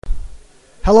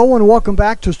Hello and welcome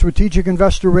back to Strategic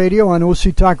Investor Radio on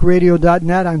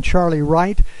OCTalkRadio.net. I'm Charlie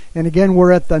Wright, and again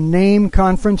we're at the NAME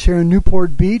conference here in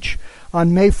Newport Beach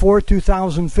on May 4,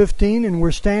 2015, and we're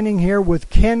standing here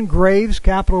with Ken Graves,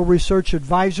 Capital Research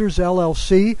Advisors,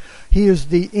 LLC. He is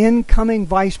the incoming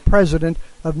Vice President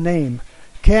of NAME.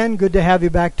 Ken, good to have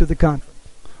you back to the conference.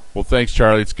 Well, thanks,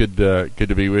 Charlie. It's good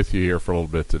to be with you here for a little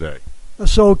bit today.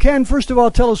 So, Ken, first of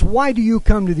all, tell us, why do you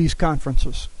come to these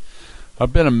conferences?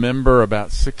 I've been a member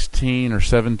about 16 or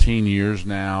 17 years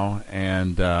now,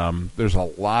 and there's a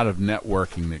lot of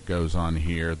networking that goes on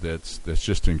here that's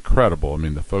just incredible. I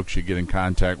mean, the folks you get in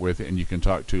contact with and you can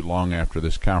talk to long after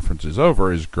this conference is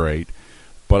over is great,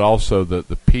 but also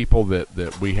the people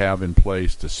that we have in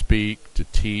place to speak, to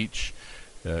teach,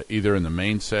 either in the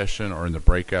main session or in the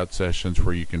breakout sessions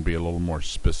where you can be a little more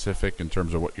specific in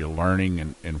terms of what you're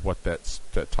learning and what that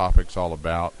topic's all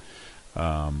about.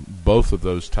 Both of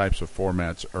those types of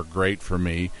formats are great for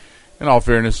me. In all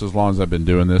fairness, as long as I've been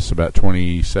doing this, about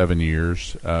 27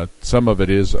 years, some of it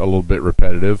is a little bit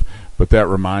repetitive, but that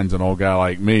reminds an old guy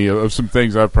like me of some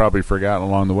things I've probably forgotten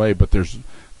along the way. But there's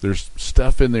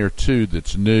stuff in there too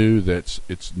that's new.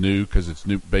 It's new because it's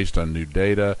new based on new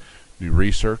data, new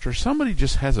research, or somebody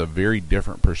just has a very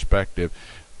different perspective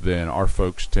than our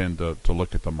folks tend to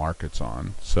look at the markets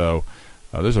on. So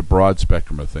there's a broad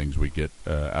spectrum of things we get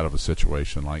out of a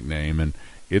situation like NAME, and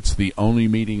it's the only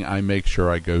meeting I make sure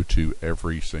I go to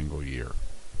every single year.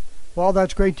 Well,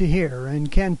 that's great to hear.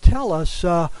 And Ken, tell us,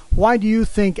 why do you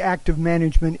think active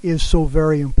management is so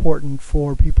very important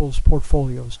for people's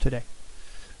portfolios today?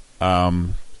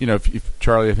 If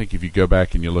Charlie, I think if you go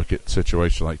back and you look at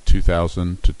situations like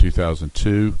 2000 to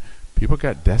 2002, people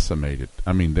got decimated.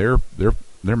 I mean, their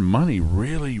money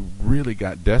really, really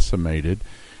got decimated.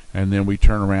 And then we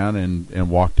turn around and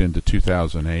walked into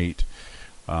 2008.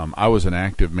 I was an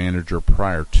active manager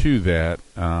prior to that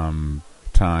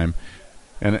time.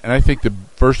 And I think,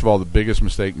 first of all, the biggest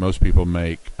mistake most people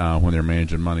make when they're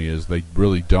managing money is they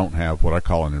really don't have what I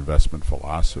call an investment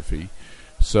philosophy.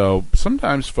 So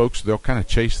sometimes folks, they'll kind of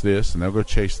chase this and they'll go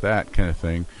chase that kind of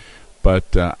thing.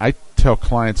 But I tell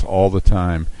clients all the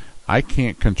time, I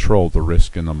can't control the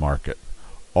risk in the market.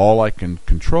 All I can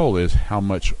control is how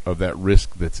much of that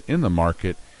risk that's in the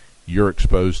market you're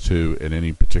exposed to at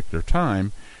any particular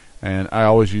time. And I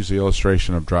always use the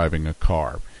illustration of driving a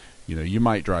car. You know, you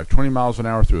might drive 20 miles an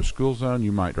hour through a school zone.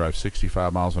 You might drive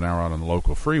 65 miles an hour on the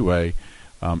local freeway.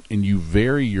 And you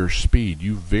vary your speed.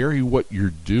 You vary what you're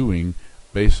doing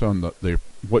based on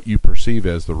what you perceive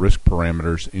as the risk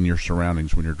parameters in your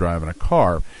surroundings when you're driving a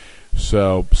car.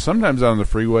 So sometimes out on the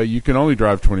freeway, you can only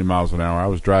drive 20 miles an hour. I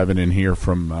was driving in here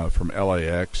from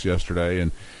LAX yesterday,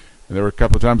 and there were a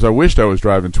couple of times I wished I was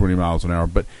driving 20 miles an hour.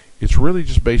 But it's really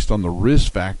just based on the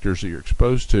risk factors that you're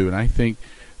exposed to. And I think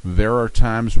there are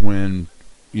times when,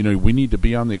 we need to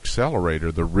be on the accelerator.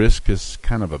 The risk is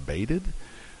kind of abated.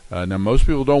 Now, most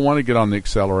people don't want to get on the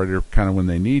accelerator kind of when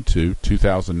they need to.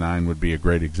 2009 would be a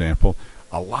great example.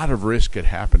 A lot of risk had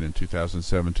happened in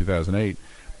 2007, 2008.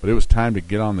 But it was time to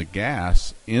get on the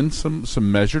gas in some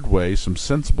measured ways, some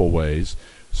sensible ways,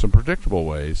 some predictable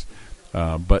ways.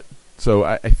 So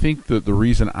I think that the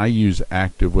reason I use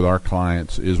active with our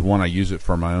clients is, one, I use it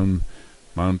for my own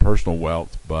personal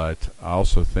wealth, but I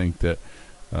also think that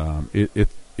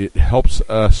it helps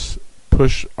us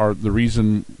push the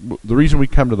reason we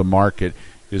come to the market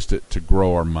is to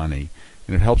grow our money,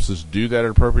 and it helps us do that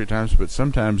at appropriate times. But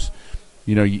sometimes,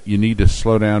 you need to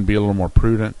slow down, be a little more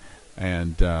prudent,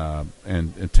 and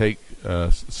take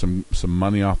some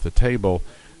money off the table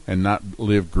and not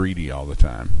live greedy all the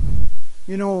time.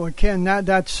 Ken,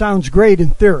 that sounds great in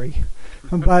theory,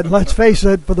 but let's face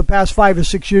it, for the past 5 or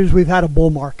 6 years we've had a bull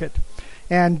market,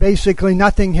 and basically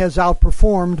nothing has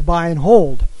outperformed buy and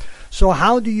hold. So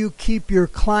how do you keep your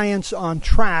clients on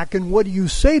track, and what do you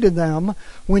say to them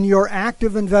when your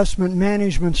active investment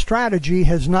management strategy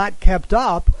has not kept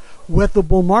up with the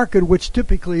bull market, which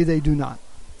typically they do not?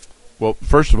 Well,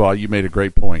 first of all, you made a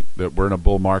great point that we're in a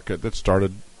bull market that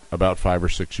started about 5 or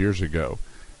 6 years ago.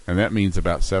 And that means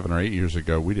about 7 or 8 years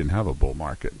ago, we didn't have a bull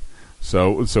market.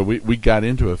 So we got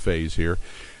into a phase here.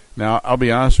 Now, I'll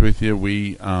be honest with you,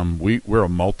 we're a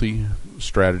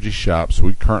multi-strategy shop, so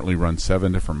we currently run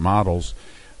 7 different models.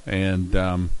 And,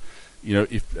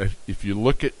 if you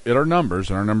look at our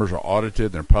numbers, and our numbers are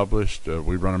audited, they're published,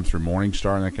 we run them through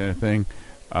Morningstar and that kind of thing,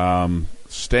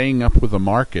 staying up with the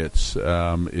markets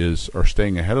or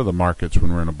staying ahead of the markets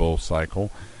when we're in a bull cycle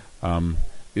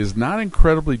is not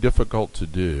incredibly difficult to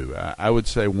do. I would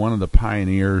say one of the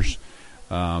pioneers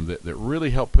that really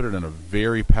helped put it in a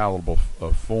very palatable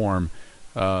form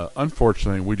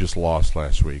Unfortunately, we just lost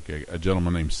last week a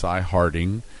gentleman named Cy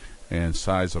Harding, and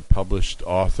Cy's a published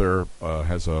author.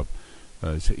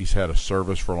 He's had a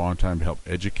service for a long time to help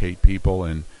educate people,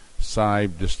 and Cy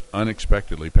just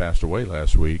unexpectedly passed away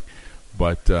last week.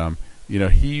 But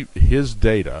his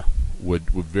data would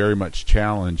very much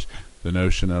challenge the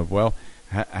notion of, well,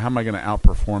 how am I going to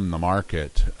outperform the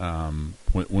market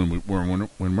when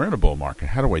we're in a bull market?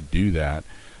 How do I do that?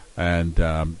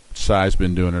 And Cy's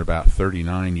been doing it about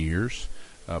 39 years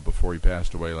before he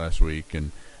passed away last week,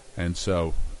 and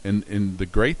so the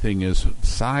great thing is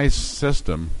Cy's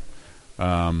system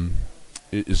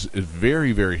is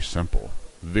very, very simple,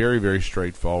 very, very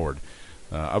straightforward.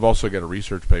 I've also got a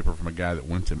research paper from a guy that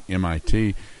went to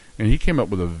MIT, and he came up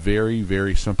with a very,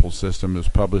 very simple system. It was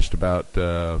published about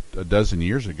a dozen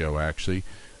years ago, actually.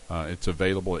 It's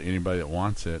available to anybody that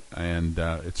wants it, and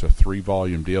it's a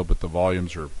 3-volume deal, but the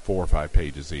volumes are 4 or 5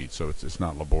 pages each, so it's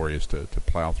not laborious to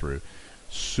plow through.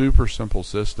 Super simple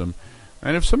system.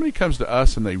 And if somebody comes to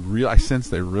us and I sense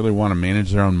they really want to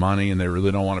manage their own money and they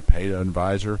really don't want to pay an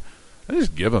advisor, I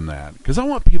just give them that, because I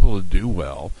want people to do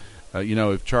well.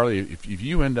 If Charlie, if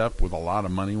you end up with a lot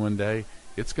of money one day,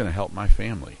 it's going to help my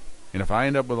family, and if I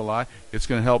end up with a lot, it's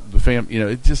going to help the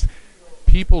family.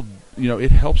 People,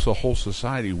 it helps the whole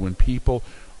society when people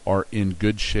are in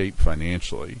good shape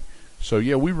financially. So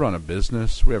yeah, we run a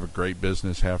business. We have a great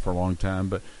business, have for a long time,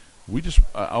 but we just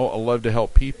I love to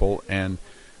help people, and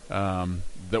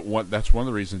that's one of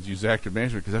the reasons I use active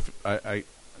management, because I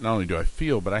not only do I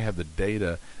feel, but I have the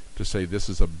data to say this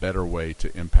is a better way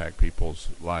to impact people's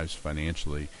lives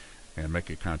financially and make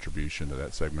a contribution to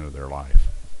that segment of their life.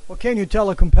 Well, can you tell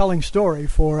a compelling story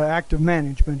for active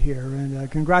management here? And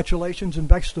congratulations and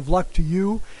best of luck to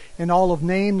you and all of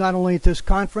NAME, not only at this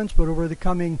conference, but over the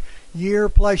coming year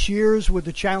plus years with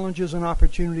the challenges and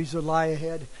opportunities that lie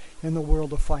ahead in the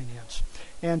world of finance.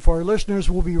 And for our listeners,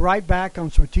 we'll be right back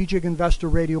on Strategic Investor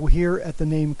Radio here at the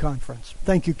NAME conference.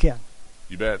 Thank you, Ken.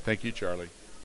 You bet. Thank you, Charlie.